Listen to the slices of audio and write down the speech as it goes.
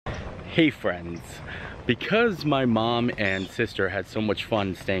Hey friends, because my mom and sister had so much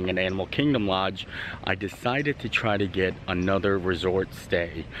fun staying in Animal Kingdom Lodge, I decided to try to get another resort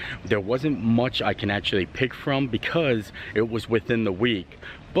stay. There wasn't much I can actually pick from because it was within the week,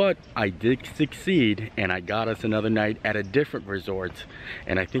 but I did succeed and I got us another night at a different resort,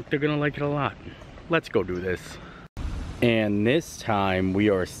 and I think they're gonna like it a lot. Let's go do this. And this time we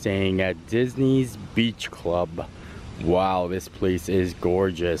are staying at Disney's Beach Club. Wow, this place is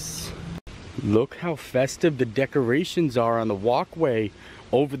gorgeous. Look how festive the decorations are on the walkway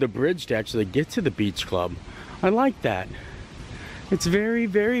over the bridge to actually get to the beach club. I like that. It's very,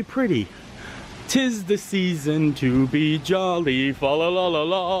 very pretty. 'Tis the season to be jolly, fa la la la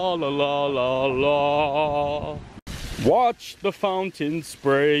la la la la la. Watch the fountain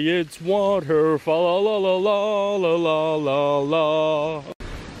spray its water, fa la la la la la la la la.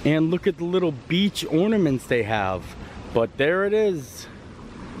 And look at the little beach ornaments they have. But there it is.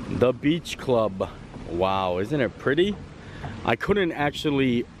 The beach club. Wow, isn't it pretty? I couldn't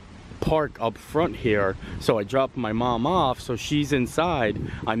actually park up front here, so I dropped my mom off, so she's inside.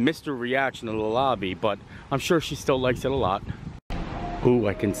 I missed her reaction to the lobby, but I'm sure she still likes it a lot. Ooh,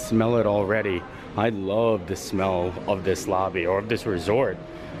 I can smell it already. I love the smell of this lobby or of this resort.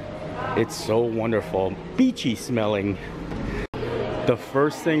 It's so wonderful. Beachy smelling. The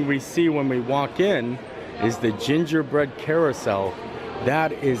first thing we see when we walk in is the gingerbread carousel.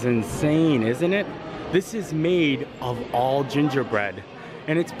 That is insane, isn't it? This is made of all gingerbread.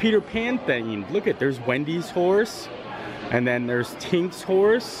 And it's Peter Pan themed. Look at, there's Wendy's horse. And then there's Tink's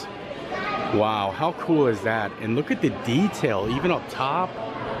horse. Wow, how cool is that? And look at the detail, even up top.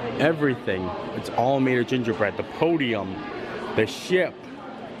 Everything. It's all made of gingerbread. The podium, the ship.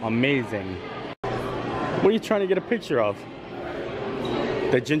 Amazing. What are you trying to get a picture of?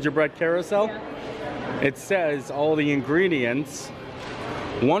 The gingerbread carousel? It says all the ingredients.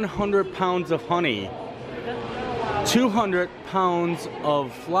 100 pounds of honey, 200 pounds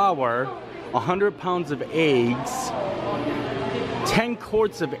of flour, 100 pounds of eggs, 10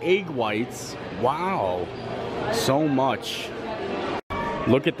 quarts of egg whites. Wow, so much.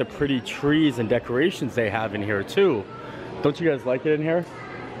 Look at the pretty trees and decorations they have in here too. Don't you guys like it in here?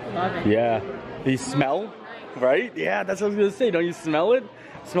 Love it. Yeah. These smell, right? Yeah, that's what I was gonna say. Don't you smell it?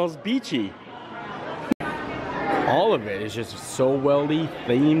 It smells beachy. All of it is just so well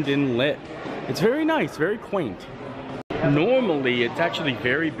themed and lit. It's very nice, very quaint. Normally, it's actually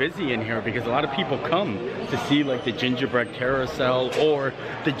very busy in here because a lot of people come to see like the gingerbread carousel or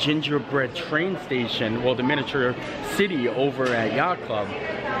the gingerbread train station, well, the miniature city over at Yacht Club.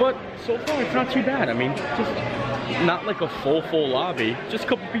 But so far, it's not too bad. I mean, just not like a full lobby. Just a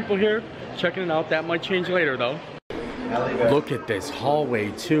couple people here checking it out. That might change later though. Look at this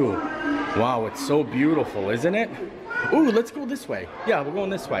hallway too. Wow, it's so beautiful, isn't it? Ooh, let's go this way. Yeah, we're going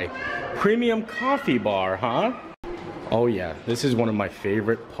this way. Premium coffee bar, huh? Oh yeah, this is one of my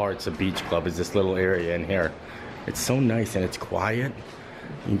favorite parts of Beach Club, is this little area in here. It's so nice and it's quiet.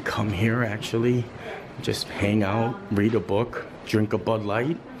 You can come here actually, just hang out, read a book, drink a Bud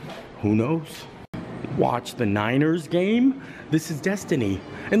Light. Who knows? Watch the Niners game. This is destiny.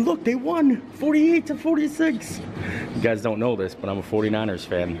 And look, they won 48-46. You guys don't know this, but I'm a 49ers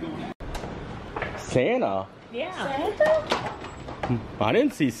fan. Santa? Yeah. Santa? I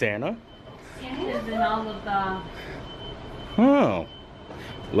didn't see Santa. Santa's in all of the... Oh.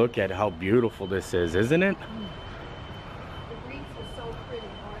 Look at how beautiful this is, isn't it? The wreaths are so pretty,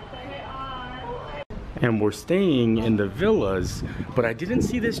 aren't they? And we're staying in the villas, but I didn't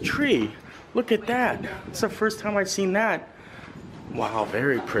see this tree. Look at that. It's the first time I've seen that. Wow,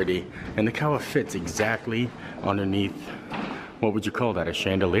 very pretty. And look how it fits exactly underneath, what would you call that, a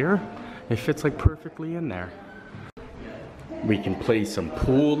chandelier? It fits like perfectly in there. We can play some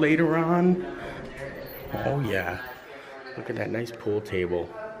pool later on. Oh yeah, look at that nice pool table.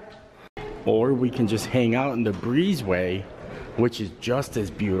 Or we can just hang out in the breezeway, which is just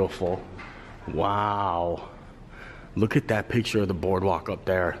as beautiful. Wow. Look at that picture of the boardwalk up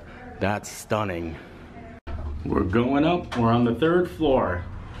there. That's stunning. We're going up, we're on the 3rd floor.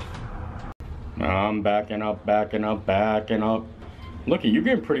 I'm backing up, backing up, backing up. Look, you're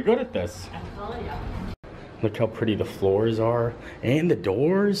getting pretty good at this. Look how pretty the floors are and the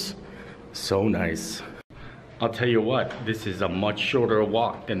doors. So nice. I'll tell you what, this is a much shorter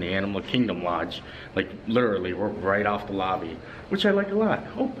walk than the Animal Kingdom Lodge. Like literally, we're right off the lobby, which I like a lot.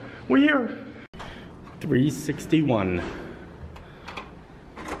 Oh, we're here. 361.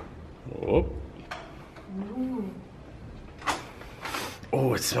 Oh.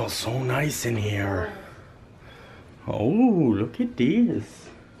 Oh, it smells so nice in here. Oh, look at this.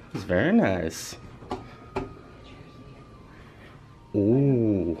 It's very nice.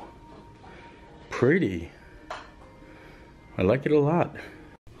 Ooh, pretty. I like it a lot.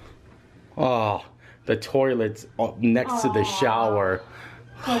 Oh, the toilet's next to the shower.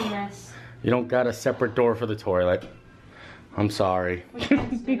 Goodness. You don't got a separate door for the toilet. I'm sorry.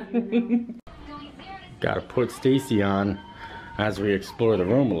 Gotta put Stacy on as we explore the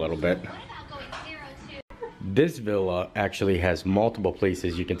room a little bit. This villa actually has multiple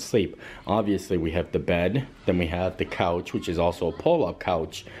places you can sleep. Obviously we have the bed, then we have the couch, which is also a pull-up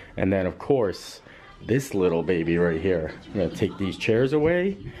couch, and then of course this little baby right here. I'm gonna take these chairs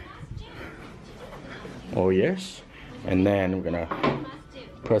away. Oh yes. And then we're gonna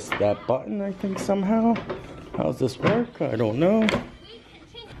press that button, I think, somehow. How's this work? I don't know.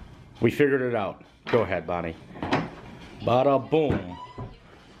 We figured it out. Go ahead, Bonnie. Bada boom.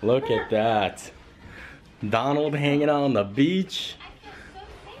 Look at that. Donald hanging out on the beach.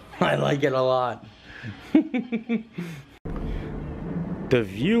 I like it a lot. The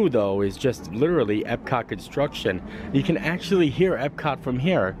view though is just literally Epcot construction. You can actually hear Epcot from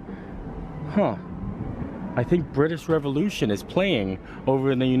here. Huh. I think British Revolution is playing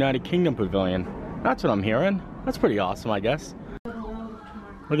over in the United Kingdom Pavilion. That's what I'm hearing. That's pretty awesome, I guess.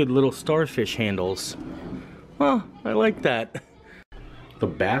 Look at the little starfish handles. Well, I like that. The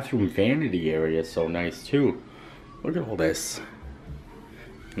bathroom vanity area is so nice too. Look at all this.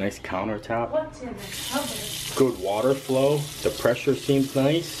 Nice countertop. What's in it? Good water flow. The pressure seems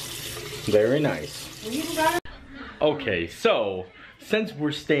nice. Very nice. Okay, so since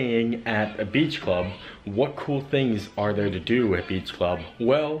we're staying at a beach club, what cool things are there to do at beach club?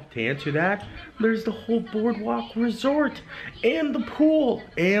 Well, to answer that, there's the whole boardwalk resort and the pool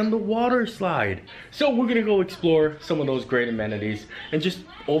and the water slide. So we're gonna go explore some of those great amenities and just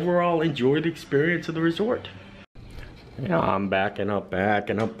overall enjoy the experience of the resort. Yeah, I'm backing up,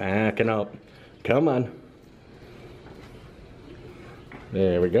 backing up, backing up. Come on.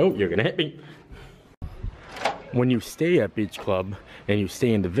 There we go, you're gonna hit me. When you stay at beach club and you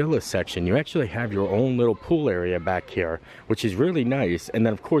stay in the villa section, you actually have your own little pool area back here, which is really nice. And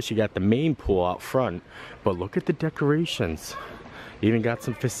then of course you got the main pool out front, but look at the decorations. You even got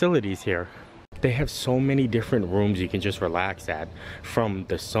some facilities here. They have so many different rooms you can just relax at, from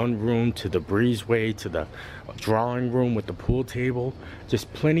the sunroom to the breezeway to the drawing room with the pool table.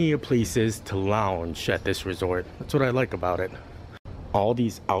 Just plenty of places to lounge at this resort. That's what I like about it. All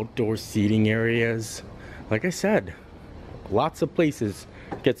these outdoor seating areas. Like I said, lots of places,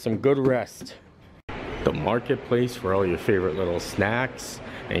 get some good rest. The marketplace for all your favorite little snacks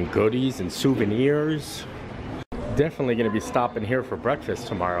and goodies and souvenirs. Definitely gonna be stopping here for breakfast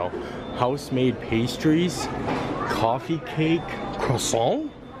tomorrow. House-made pastries, coffee cake,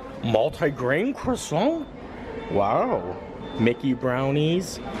 croissant, multi-grain croissant. Wow. Mickey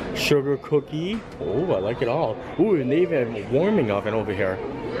brownies, sugar cookie. Oh, I like it all. Ooh, and they even have a warming oven over here.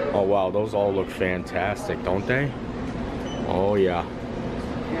 Oh wow, those all look fantastic, don't they? Oh yeah,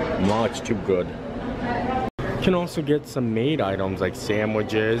 much too good. You can also get some made items like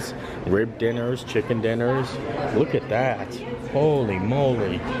sandwiches, rib dinners, chicken dinners. Look at that, holy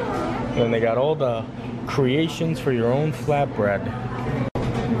moly. And they got all the creations for your own flatbread.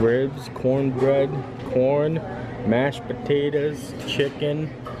 Ribs, cornbread, corn, mashed potatoes,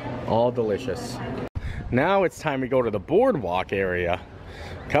 chicken, all delicious. Now it's time to go to the boardwalk area.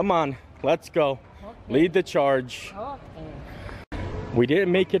 Come on, let's go. Lead the charge. We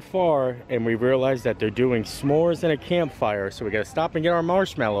didn't make it far and we realized that they're doing s'mores and a campfire, so we gotta stop and get our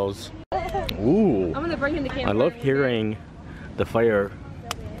marshmallows. Ooh, I'm gonna bring in the campfire. I love hearing the fire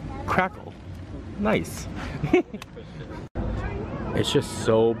crackle. Nice. It's just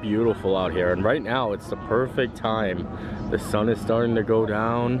so beautiful out here, and right now it's the perfect time. The sun is starting to go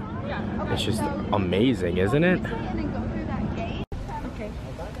down. It's just amazing, isn't it?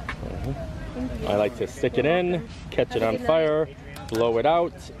 I like to stick it in, catch it on fire, blow it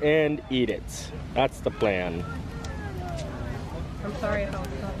out, and eat it. That's the plan. I'm sorry if I was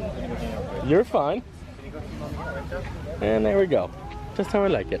talking. You're fine. And there we go. Just how I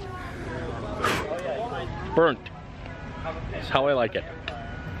like it. Burnt. That's how I like it.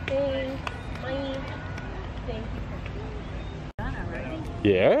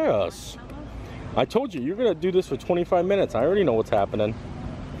 Yes. I told you, you're gonna do this for 25 minutes. I already know what's happening.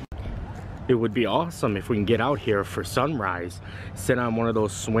 It would be awesome if we can get out here for sunrise, sit on one of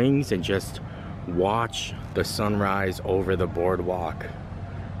those swings and just watch the sunrise over the boardwalk.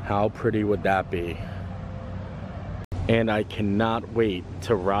 How pretty would that be? And I cannot wait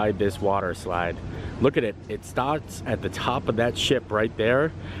to ride this water slide. Look at it, it starts at the top of that ship right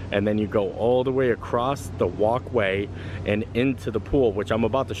there, and then you go all the way across the walkway and into the pool, which I'm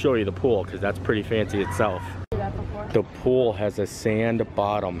about to show you the pool because that's pretty fancy itself. The pool has a sand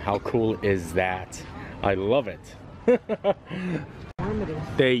bottom. How cool is that? I love it.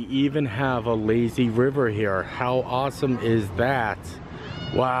 They even have a lazy river here. How awesome is that?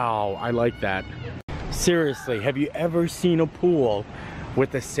 Wow, I like that. Seriously, have you ever seen a pool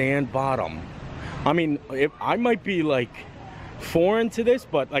with a sand bottom? I mean, I might be like foreign to this,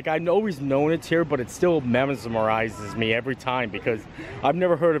 but like I've always known it's here, but it still mesmerizes me every time because I've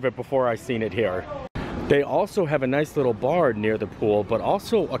never heard of it before I seen it here. They also have a nice little bar near the pool, but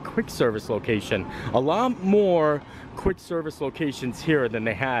also a quick service location. A lot more quick service locations here than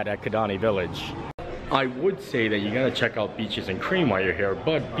they had at Kidani Village. I would say that you gotta check out Beaches and Cream while you're here,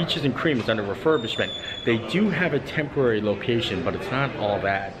 but Beaches and Cream is under refurbishment. They do have a temporary location, but it's not all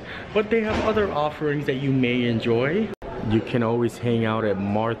that. But they have other offerings that you may enjoy. You can always hang out at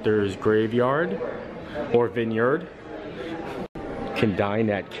Martha's Graveyard or Vineyard. You can dine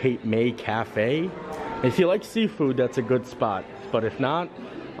at Cape May Cafe. If you like seafood, that's a good spot. But if not,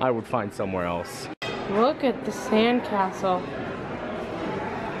 I would find somewhere else. Look at the sand castle.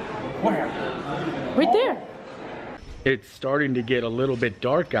 Where? Right there. It's starting to get a little bit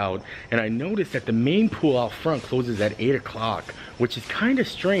dark out, and I noticed that the main pool out front closes at 8 o'clock, which is kind of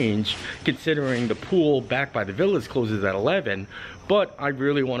strange considering the pool back by the village closes at 11, but I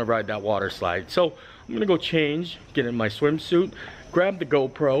really want to ride that water slide. So I'm gonna go change, get in my swimsuit, grab the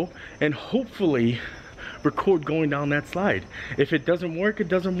GoPro, and hopefully record going down that slide. If it doesn't work, it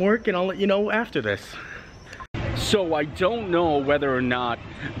doesn't work, and I'll let you know after this. So I don't know whether or not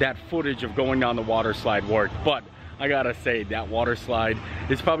that footage of going down the water slide worked, but I gotta say that water slide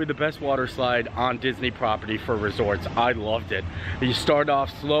is probably the best water slide on Disney property for resorts. I loved it. You start off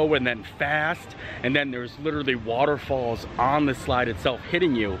slow and then fast, and then there's literally waterfalls on the slide itself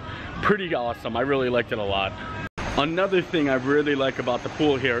hitting you. Pretty awesome. I really liked it a lot. Another thing I really like about the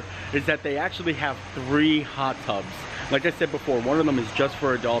pool here is that they actually have 3 hot tubs. Like I said before, one of them is just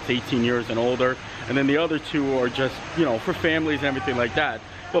for adults 18 years and older, and then the other 2 are just, you know, for families and everything like that.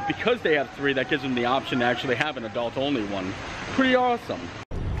 But because they have 3, that gives them the option to actually have an adult-only one. Pretty awesome.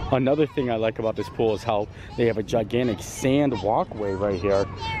 Another thing I like about this pool is how they have a gigantic sand walkway right here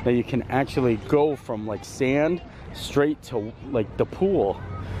that you can actually go from like sand straight to like the pool.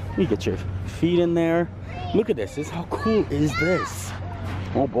 You get your feet in there. Look at this. How cool is this?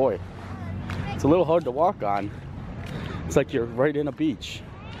 Oh boy. It's a little hard to walk on. It's like you're right in a beach.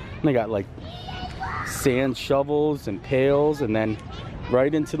 And they got like sand shovels and pails and then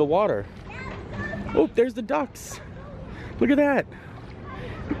right into the water. Oh, there's the ducks. Look at that.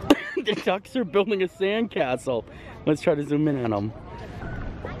 The ducks are building a sand castle. Let's try to zoom in on them.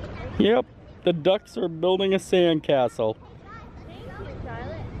 Yep, the ducks are building a sand castle.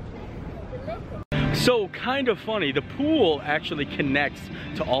 So kind of funny, the pool actually connects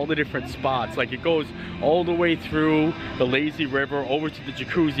to all the different spots. Like it goes all the way through the lazy river over to the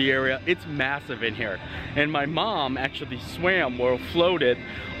jacuzzi area. It's massive in here. And my mom actually swam or floated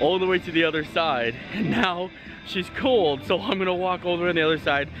all the way to the other side. And now she's cold, so I'm gonna walk over on the other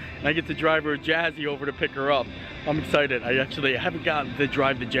side and I get to drive her Jazzy over to pick her up. I'm excited. I haven't gotten to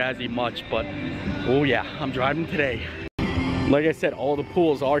drive the Jazzy much, but oh yeah, I'm driving today. Like I said, all the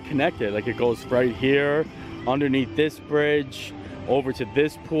pools are connected. Like it goes right here, underneath this bridge, over to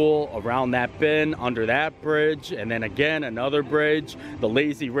this pool, around that bend, under that bridge, and then again, another bridge. The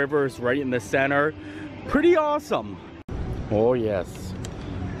lazy river is right in the center. Pretty awesome. Oh yes.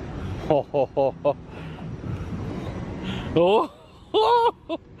 Oh, oh, oh, oh. Oh.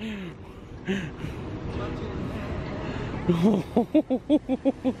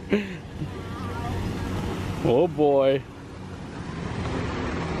 Oh boy.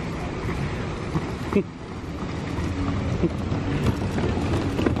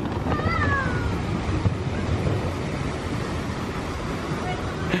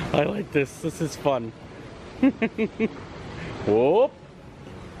 I like this. This is fun. Whoop.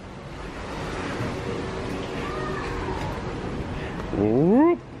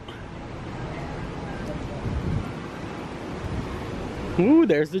 Whoop. Ooh,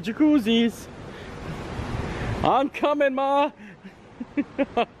 there's the jacuzzis. I'm coming, Ma.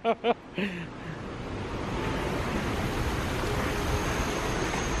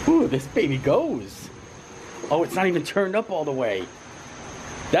 Ooh, this baby goes. Oh, it's not even turned up all the way.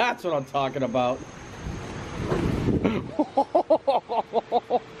 That's what I'm talking about.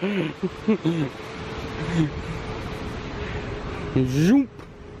 Zoop.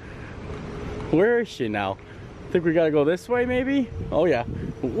 Where is she now? I think we gotta go this way maybe? Oh yeah.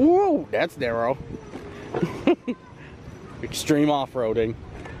 Whoa, that's narrow. Extreme off-roading.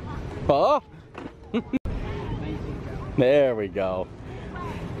 Oh. There we go.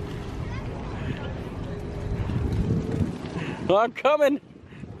 I'm coming.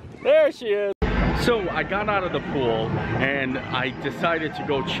 There she is. So I got out of the pool and I decided to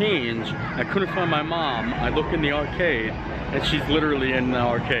go change. I couldn't find my mom. I look in the arcade and she's literally in the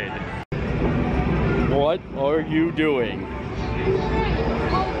arcade. What are you doing?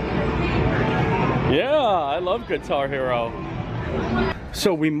 Yeah, I love Guitar Hero.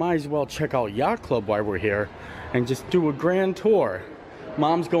 So we might as well check out Yacht Club while we're here and just do a grand tour.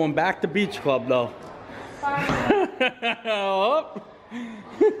 Mom's going back to Beach Club though. Oh.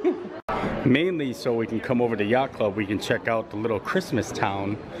 Mainly so we can come over to Yacht Club, we can check out the little Christmas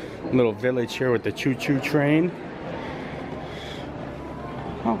town, little village here with the choo-choo train.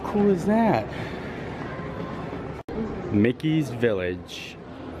 How cool is that? Mickey's Village.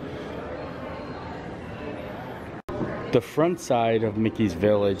 The front side of Mickey's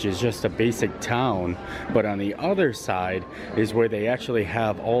Village is just a basic town, but on the other side is where they actually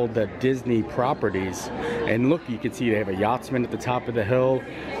have all the Disney properties. And look, you can see they have a yachtsman at the top of the hill,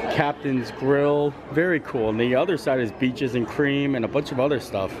 Captain's Grill, very cool. And the other side is Beaches and Cream and a bunch of other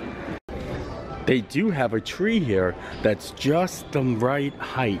stuff. They do have a tree here that's just the right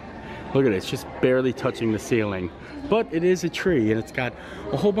height. Look at it, it's just barely touching the ceiling. But it is a tree and it's got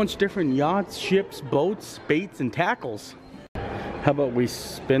a whole bunch of different yachts, ships, boats, baits, and tackles. How about we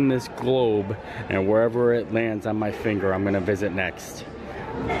spin this globe and wherever it lands on my finger, I'm gonna visit next.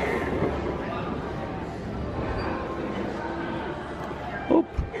 Oh,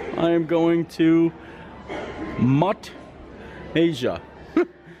 I am going to Mutt, Asia.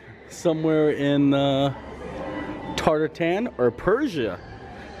 Somewhere in Tartatan or Persia.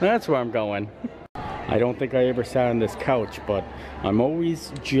 That's where I'm going. I don't think I ever sat on this couch, but I'm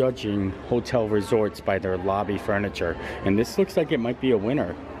always judging hotel resorts by their lobby furniture, and this looks like it might be a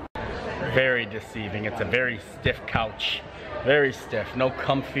winner. Very deceiving. It's a very stiff couch. Very stiff. No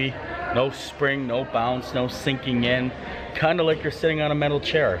comfy, no spring, no bounce, no sinking in. Kind of like you're sitting on a metal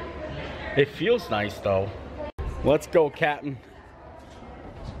chair. It feels nice though. Let's go, Captain.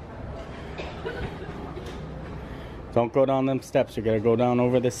 Don't go down them steps. You gotta go down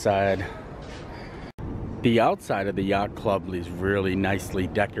over this side. The outside of the Yacht Club is really nicely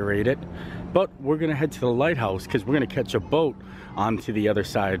decorated, but we're gonna head to the lighthouse because we're gonna catch a boat onto the other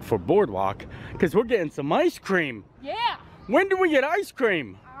side for boardwalk because we're getting some ice cream. Yeah. When do we get ice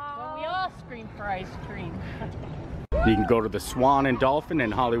cream? Well, we all scream for ice cream. You can go to the Swan and Dolphin in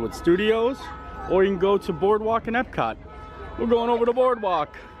Hollywood Studios, or you can go to Boardwalk in Epcot. We're going over to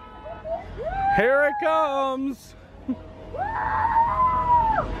Boardwalk. Here it comes.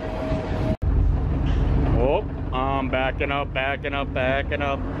 Oh, I'm backing up, backing up, backing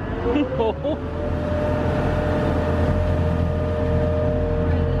up.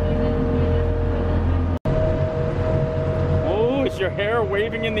 Oh, is your hair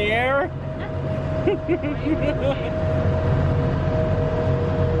waving in the air?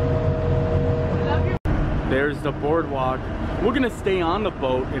 There's the boardwalk. We're gonna stay on the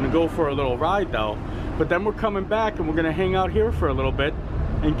boat and go for a little ride though. But then we're coming back and we're gonna hang out here for a little bit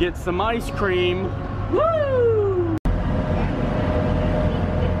and get some ice cream. Woo!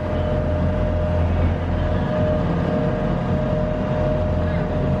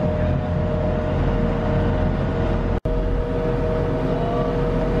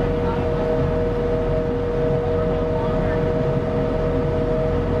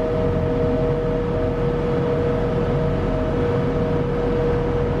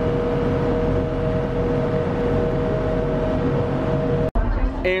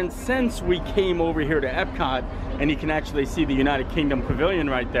 And since we came over here to Epcot and you can actually see the United Kingdom Pavilion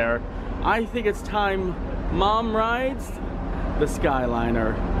right there, I think it's time Mom rides the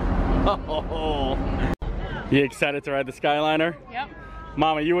Skyliner. Oh, you excited to ride the Skyliner? Yep.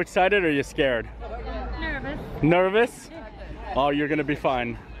 Mom, are you excited or are you scared? Nervous. Nervous? Oh, you're gonna be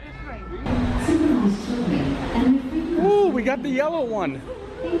fine. Ooh, we got the yellow one.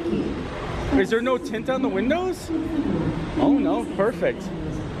 Is there no tint on the windows? Oh no, perfect.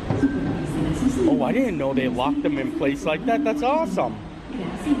 Oh, I didn't know they locked them in place like that. That's awesome.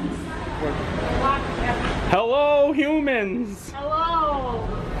 Hello, humans. Hello.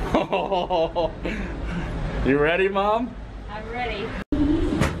 Oh, you ready, Mom? I'm ready.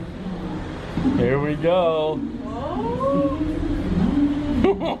 Here we go.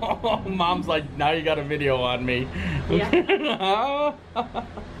 Oh. Mom's like, now you got a video on me. Yeah.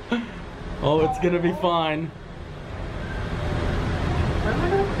 Oh, it's gonna be fine. What are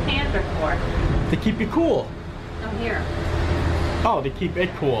those pants are for? To keep you cool. Oh, here. Oh, to keep it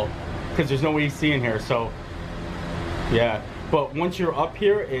cool. Because there's no AC in here, so yeah. But once you're up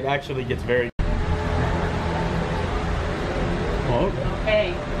here, it actually gets very... Oh.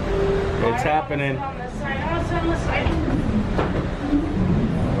 Okay. It's happening. On this side. Oh, it's on the side.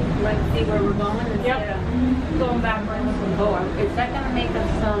 see where we're going instead of going backwards. Oh, is that gonna make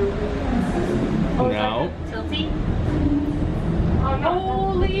us No. tilty?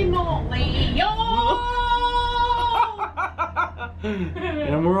 Holy moly! Yo!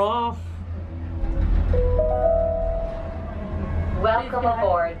 And we're off. Welcome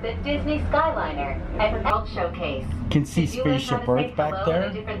aboard the Disney Skyliner and World Showcase. Can see Did you learn how Spaceship to say Earth back hello there. in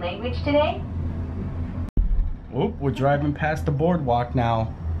a different language today? Oop, we're driving past the boardwalk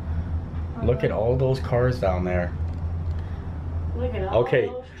now. Look at all those cars down there. Look at all Okay,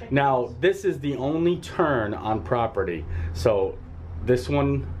 those chickens. now this is the only turn on property. So this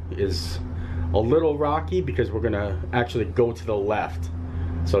one is a little rocky because we're gonna actually go to the left.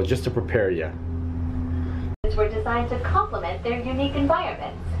 So just to prepare you. Were designed to complement their unique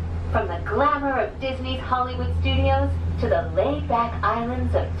environments. From the glamour of Disney's Hollywood studios to the laid-back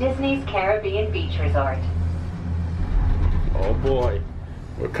islands of Disney's Caribbean Beach Resort. Oh boy,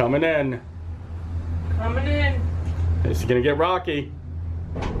 we're coming in. Coming in. This is gonna get rocky.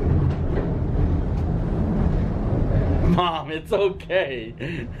 Mom, it's okay.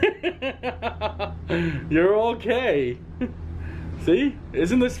 You're okay. See?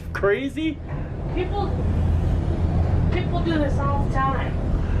 Isn't this crazy? People do this all the time.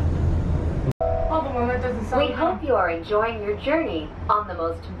 Oh, the one that doesn't sound We hope you are enjoying your journey on the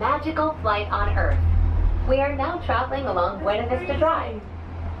most magical flight on Earth. We are now traveling along Buena Vista Drive.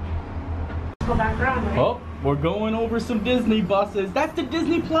 Go back around, right? Oh, we're going over some Disney buses. That's the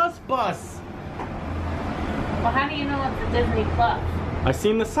Disney Plus bus. Well, how do you know it's a Disney Plus? I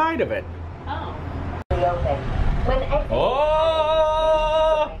seen the side of it. Oh. Reopen. When exiting,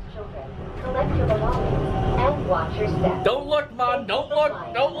 Oh! children, collect your belongings and watch your steps. Don't look, Mom. Don't look.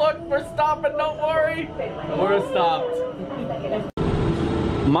 Don't look. We're stopping. Don't worry. We're stopped.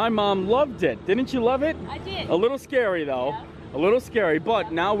 My mom loved it. Didn't you love it? I did. A little scary though. Yeah. A little scary,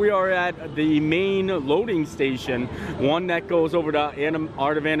 but now we are at the main loading station, one that goes over to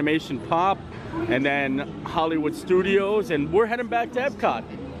Art of Animation Pop and then Hollywood Studios, and we're heading back to Epcot.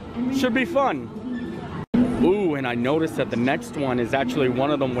 Should be fun. Ooh, and I noticed that the next one is actually one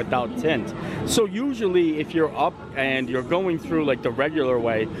of them without tint. So usually if you're up and you're going through like the regular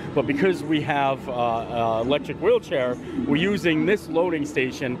way, but because we have electric wheelchair, we're using this loading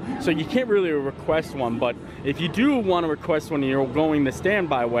station, so you can't really request one. But if you do want to request one and you're going the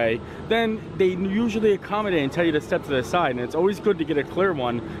standby way, then they usually accommodate and tell you to step to the side, and it's always good to get a clear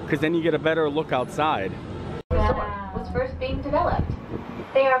one because then you get a better look outside. Resort was first being developed.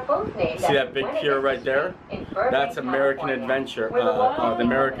 They are both named See that big pier right there? That's American Adventure, the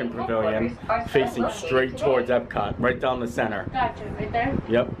American Pavilion, facing straight towards Epcot, right down the center. Gotcha, right there.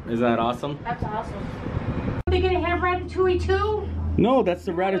 Yep, isn't that awesome? That's awesome. Are they gonna have Ratatouille too? No, that's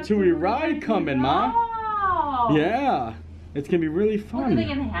the Ratatouille ride coming, Mom. Oh. Yeah, it's gonna be really What are they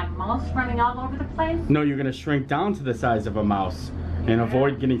fun. gonna have? Mouse running all over the place? No, you're gonna shrink down to the size of a mouse and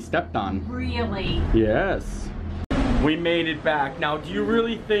avoid getting stepped on. Really? Yes. We made it back. Now, do you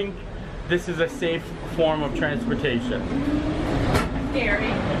really think this is a safe form of transportation? Scary,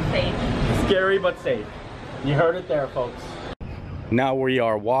 but safe. Scary but safe. You heard it there, folks. Now we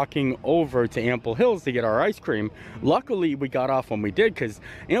are walking over to Ample Hills to get our ice cream. Luckily, we got off when we did because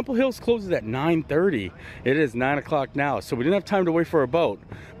Ample Hills closes at 9:30. It is 9 o'clock now, so we didn't have time to wait for a boat.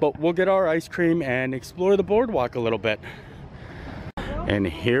 But we'll get our ice cream and explore the boardwalk a little bit. And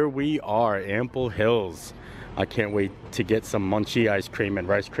here we are, Ample Hills. I can't wait to get some Munchie ice cream and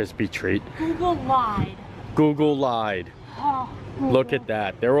Rice Krispie treat. Google lied. Google lied. Oh, Look at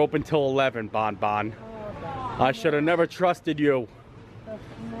that. They're open till 11, Bon Bon. I should have never trusted you.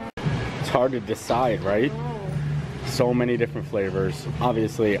 It's hard to decide, right? So many different flavors.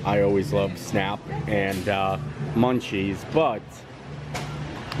 Obviously, I always love Snap and Munchies, but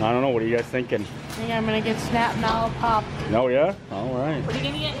I don't know. What are you guys thinking? I think I'm gonna get Snap Mellow Pop. Oh, yeah? All right. What are you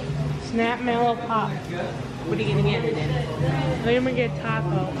gonna get? Snap Mellow Pop. What are you gonna get? I think I'm gonna get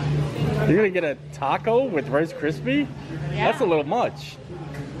taco. You're gonna get a taco with Rice Krispie? Yeah. That's a little much.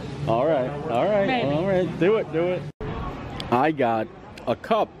 All right, all right, Maybe. all right. Do it, do it. I got a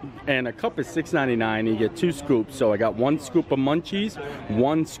cup, and a cup is $6.99. You get 2 scoops, so I got 1 scoop of Munchies,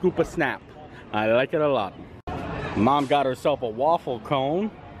 1 scoop of Snap. I like it a lot. Mom got herself a waffle cone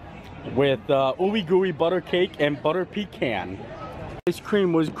with ooey gooey butter cake and butter pecan. Ice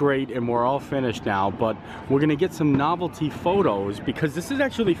cream was great and we're all finished now, but we're gonna get some novelty photos because this is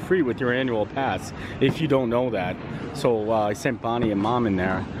actually free with your annual pass if you don't know that. So I sent Bonnie and Mom in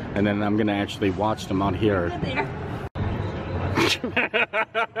there, and then I'm gonna actually watch them out here.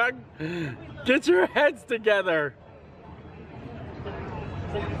 Get your heads together.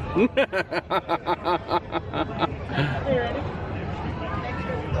 Are you ready?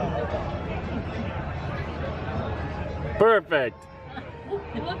 Perfect.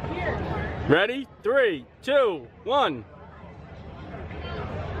 Look here. Ready? 3, 2, 1.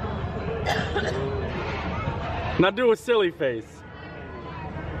 Now do a silly face.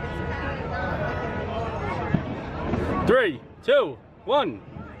 3, 2, 1.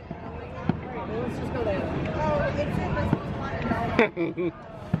 Let's just go there.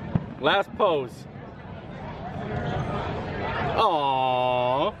 Last pose.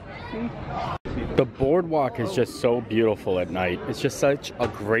 Aww. The boardwalk is just so beautiful at night. It's just such a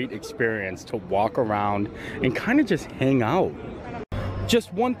great experience to walk around and kind of just hang out.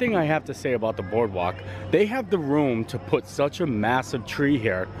 Just one thing I have to say about the boardwalk, they have the room to put such a massive tree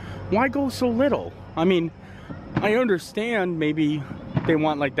here. Why go so little? I mean, I understand maybe they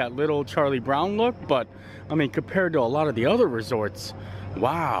want like that little Charlie Brown look, but I mean, compared to a lot of the other resorts,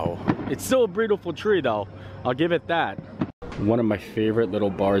 wow. It's still a beautiful tree though, I'll give it that. One of my favorite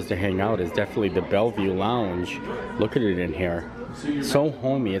little bars to hang out is definitely the Bellevue Lounge. Look at it in here. So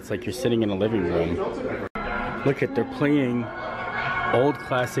homey, it's like you're sitting in a living room. Look at, they're playing old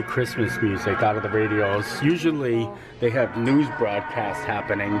classic Christmas music out of the radios. Usually they have news broadcasts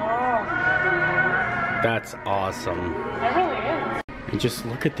happening. That's awesome. It really is. And just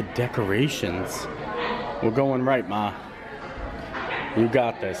look at the decorations. We're going right, Ma. You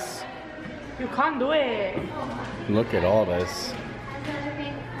got this. You can't do it. Look at all this.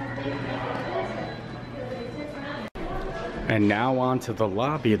 And now on to the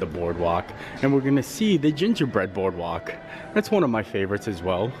lobby of the boardwalk, and we're gonna see the gingerbread boardwalk. That's one of my favorites as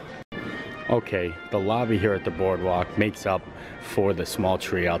well. Okay, the lobby here at the boardwalk makes up for the small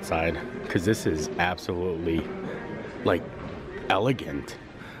tree outside, because this is absolutely, like, elegant.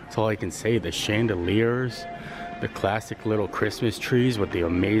 That's all I can say. The chandeliers, the classic little Christmas trees with the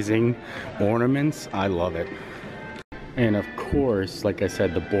amazing ornaments. I love it. And of course, like I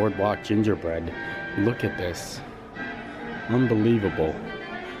said, the boardwalk gingerbread. Look at this. Unbelievable.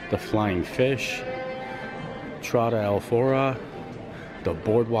 The flying fish, Trata Alfora, the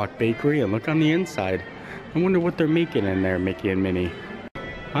boardwalk bakery, and look on the inside. I wonder what they're making in there, Mickey and Minnie.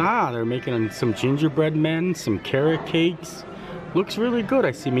 Ah, they're making some gingerbread men, some carrot cakes. Looks really good.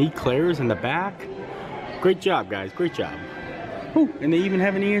 I see meat Claire's in the back. Great job, guys. Great job. Oh, and they even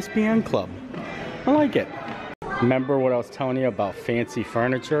have an ESPN club. I like it. Remember what I was telling you about fancy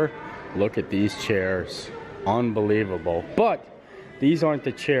furniture? Look at these chairs. Unbelievable. But these aren't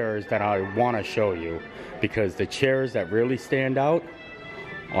the chairs that I want to show you, because the chairs that really stand out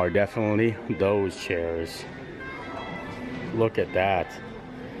are definitely those chairs. Look at that.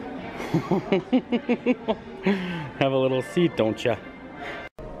 Have a little seat, don't ya?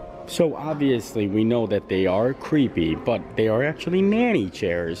 So obviously we know that they are creepy, but they are actually nanny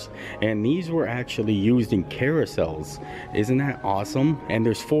chairs, and these were actually used in carousels. Isn't that awesome? And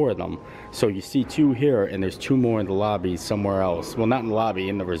there's 4 of them. So you see 2 here, and there's 2 more in the lobby somewhere else. Well, not in the lobby,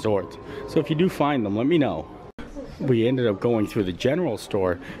 in the resort. So if you do find them, let me know. We ended up going through the general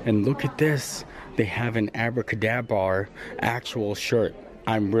store, and look at this. They have an Abracadabra actual shirt.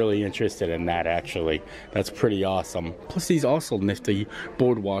 I'm really interested in that, actually. That's pretty awesome. Plus these also nifty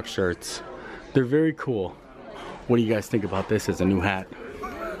boardwalk shirts. They're very cool. What do you guys think about this as a new hat?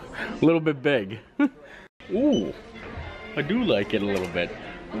 A little bit big. Ooh, I do like it a little bit.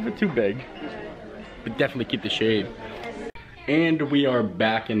 A little bit too big. But definitely keep the shade. And we are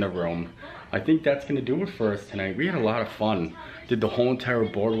back in the room. I think that's gonna do it for us tonight. We had a lot of fun. Did the whole entire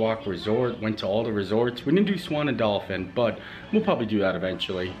boardwalk resort, went to all the resorts. We didn't do Swan and Dolphin, but we'll probably do that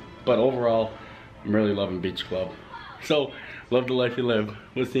eventually. But overall, I'm really loving Beach Club. So, love the life you live.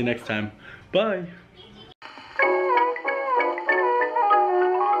 We'll see you next time. Bye.